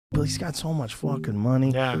He's got so much fucking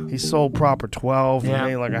money. Yeah. He sold Proper 12. Yeah. He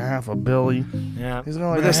made like a $500 million. Yeah. He's gonna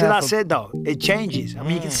like But see, that's it though. It changes. I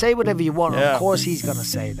mean, you can say whatever you want. Yeah. Of course, he's gonna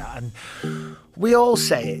say that, and we all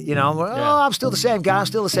say it. You know, oh, I'm still the same guy. I'm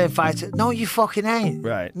still the same fighter. No, you fucking ain't.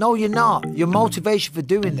 Right. No, you're not. Your motivation for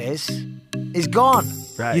doing this is gone.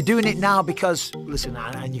 Right. You're doing it now because, listen,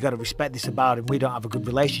 and you got to respect this about him. We don't have a good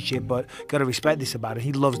relationship, but got to respect this about him.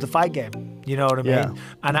 He loves the fight game. You know what I mean? Yeah.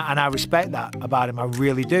 And I respect that about him. I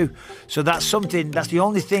really do. So that's something. That's the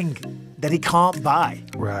only thing that he can't buy.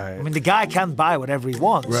 Right. I mean, the guy can buy whatever he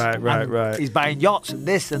wants. Right. He's buying yachts and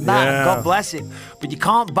this and that. Yeah. And God bless him. But you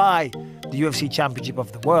can't buy the UFC Championship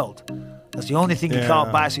of the world. That's the only thing he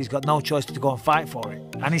can't buy. So he's got no choice to go and fight for it.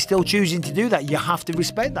 And he's still choosing to do that. You have to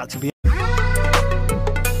respect that, to be